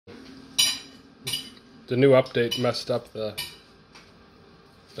The new update messed up the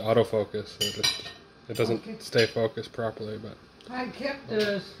autofocus. It doesn't stay focused properly. But I kept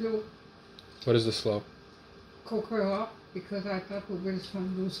the slow what is the slow? cooker up because I thought we were going to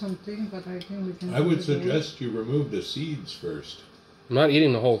do something, but I think we can. I would suggest you remove the seeds first. I'm not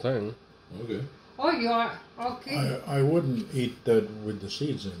eating the whole thing. Okay. Oh, you are okay. I wouldn't eat that with the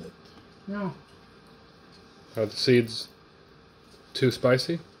seeds in it. No. Are the seeds too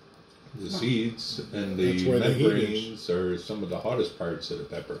spicy? The seeds and the where the heat membranes are some of the hottest parts of the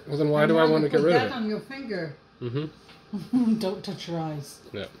pepper. Well, then why do I want to get rid of Put it? that on your finger. Mm-hmm. Don't touch your eyes.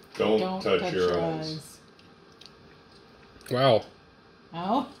 Yeah. Don't touch your eyes. Wow.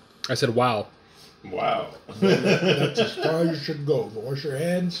 Oh? I said wow. Wow. That's as far as you should go. Wash your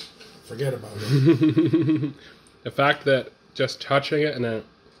hands. Forget about it. The fact that just touching it and then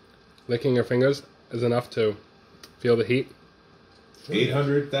licking your fingers is enough to feel the heat.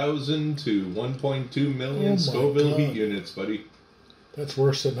 800,000 to 1.2 million Oh Scoville God. heat units, buddy. That's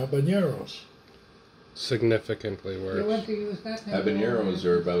worse than habaneros. Significantly You worse. want to use that? Habaneros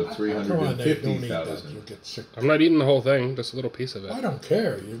are about Come on, Nate, don't eat that. 350,000. You'll get sick. I'm not eating the whole thing, just a little piece of I it. don't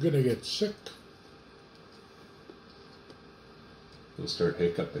care. You're going to get sick. You'll start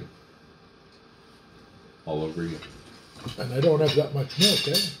hiccuping all over you. And I don't have that much milk,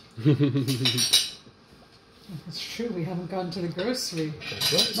 eh? It's true, we haven't gone to the grocery.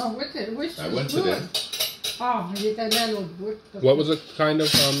 That's right. No, which I is went good. today. Oh, il était là l'autre bout. What was it kind of,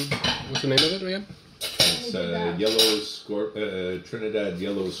 what's the name of it again? It's Trinidad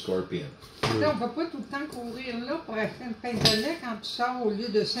yellow scorpion. Là, on peut pas tout le temps courir là pour acheter une pinte de lait. Quand tu sors, au lieu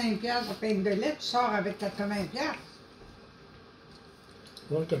de 5$ de pinte de lait, tu sors avec 80$.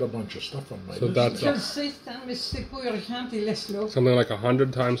 Well, I got a bunch of stuff on my So list. that's Je le sais, Stan, mais si c'est pas urgent, tu laisses là. something like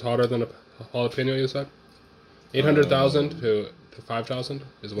 100 times hotter than a jalapeno, you said? 800,000 to 5,000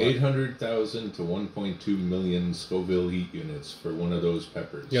 is what? 800,000 to 1.2 million Scoville heat units for one of those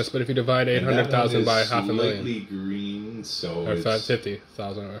peppers. Yes, but if you divide And that 800,000 one by is half a million, slightly green, so or it's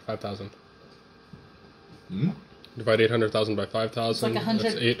 50,000 or 5,000. Hmm? Divide 800,000 by 5,000. It's like 100.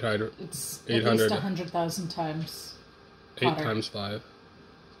 That's 800. It's 800. at least 100,000 times 8 hotter. times 5.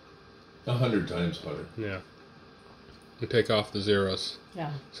 100 times hotter. Yeah. You take off the zeros.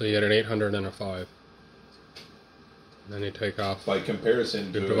 Yeah. So you get an 800 and a 5. Then you take off. By comparison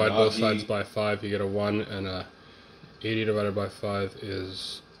You to divide an both ahi, sides by 5, you get a 1, and a 80 divided by 5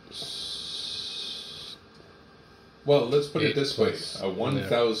 is. well, let's put 8 it this way: plus- a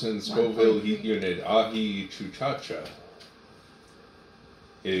 1,000 Scoville heat unit ahi chuchacha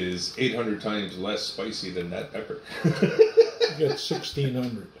is 800 times less spicy than that pepper. You get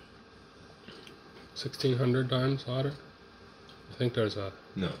 1,600. 1,600 times hotter? I think there's a.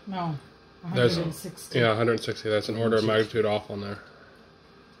 No. No. There's- 160. Yeah, 160. That's an order of magnitude off on there.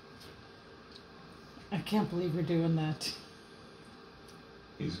 I can't believe we're doing that.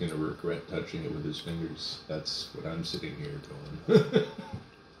 He's going to regret touching it with his fingers. That's what I'm sitting here going.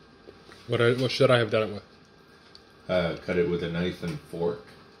 What should I have done it with? Cut it with a knife and fork.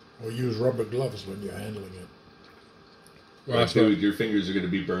 Or use rubber gloves when you're handling it. Well, But that's dude, not- your fingers are going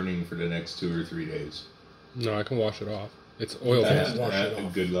to be burning for the next 2 or 3 days. No, I can wash it off. It's oil Yeah. based. wash it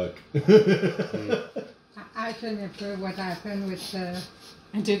off. Good luck. I can remember what happened with.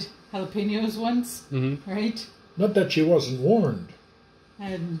 I did jalapenos once, Mm-hmm. right? Not that she wasn't warned.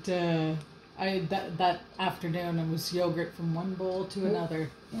 And that afternoon it was yogurt from one bowl to another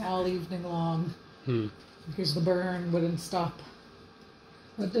all evening long because the burn wouldn't stop.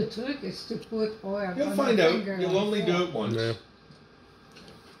 But the trick is to put oil You'll on find your out. finger You'll and only fork. do it once. Yeah.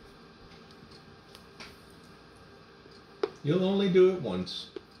 You'll only do it once.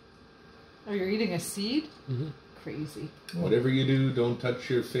 Oh, you're eating a seed? Mm-hmm. Crazy. Whatever you do, don't touch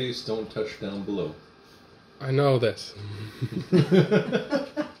your face, don't touch down below. I know this.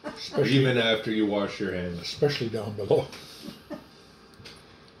 Especially, Even after you wash your hands. especially down below. If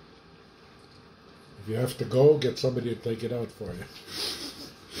you have to go, get somebody to take it out for you.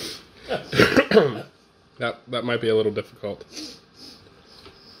 That might be a little difficult.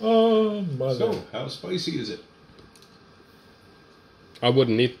 Oh, mother. So, how spicy is it? I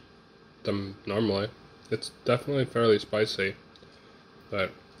wouldn't eat them normally. It's definitely fairly spicy,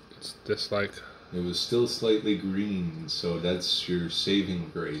 but it's just like It was still slightly green, so that's your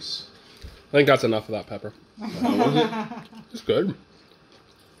saving grace. I think that's enough of that pepper. How was it? It's good.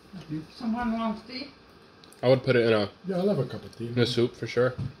 Someone wants tea? I would put it in Yeah, I'll have a cup of tea. a soup for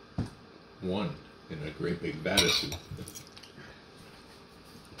sure. One in a great big vat of soup.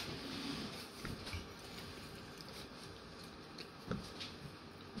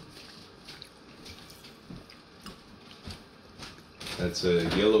 That's a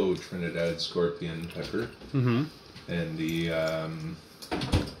yellow Trinidad scorpion pepper. Mm-hmm. And the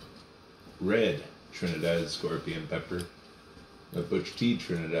red Trinidad scorpion pepper. The Butch Tea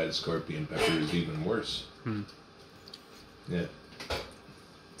Trinidad scorpion pepper is even worse. Hmm. Yeah.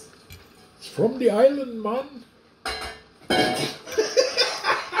 It's from the island, man.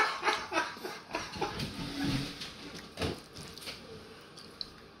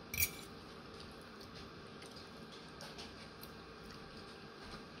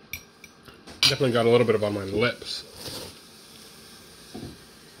 Definitely got a little bit of on my lips.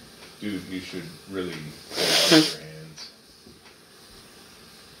 Dude, you should really wash your hands.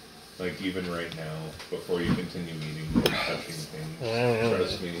 Like, even right now, before you continue eating and touching things.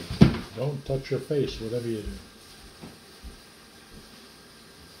 Trust me. Don't touch your face, whatever you do.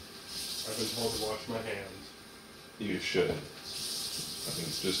 I've been told to wash my hands. You should. I think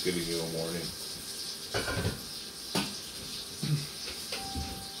it's just giving you a warning.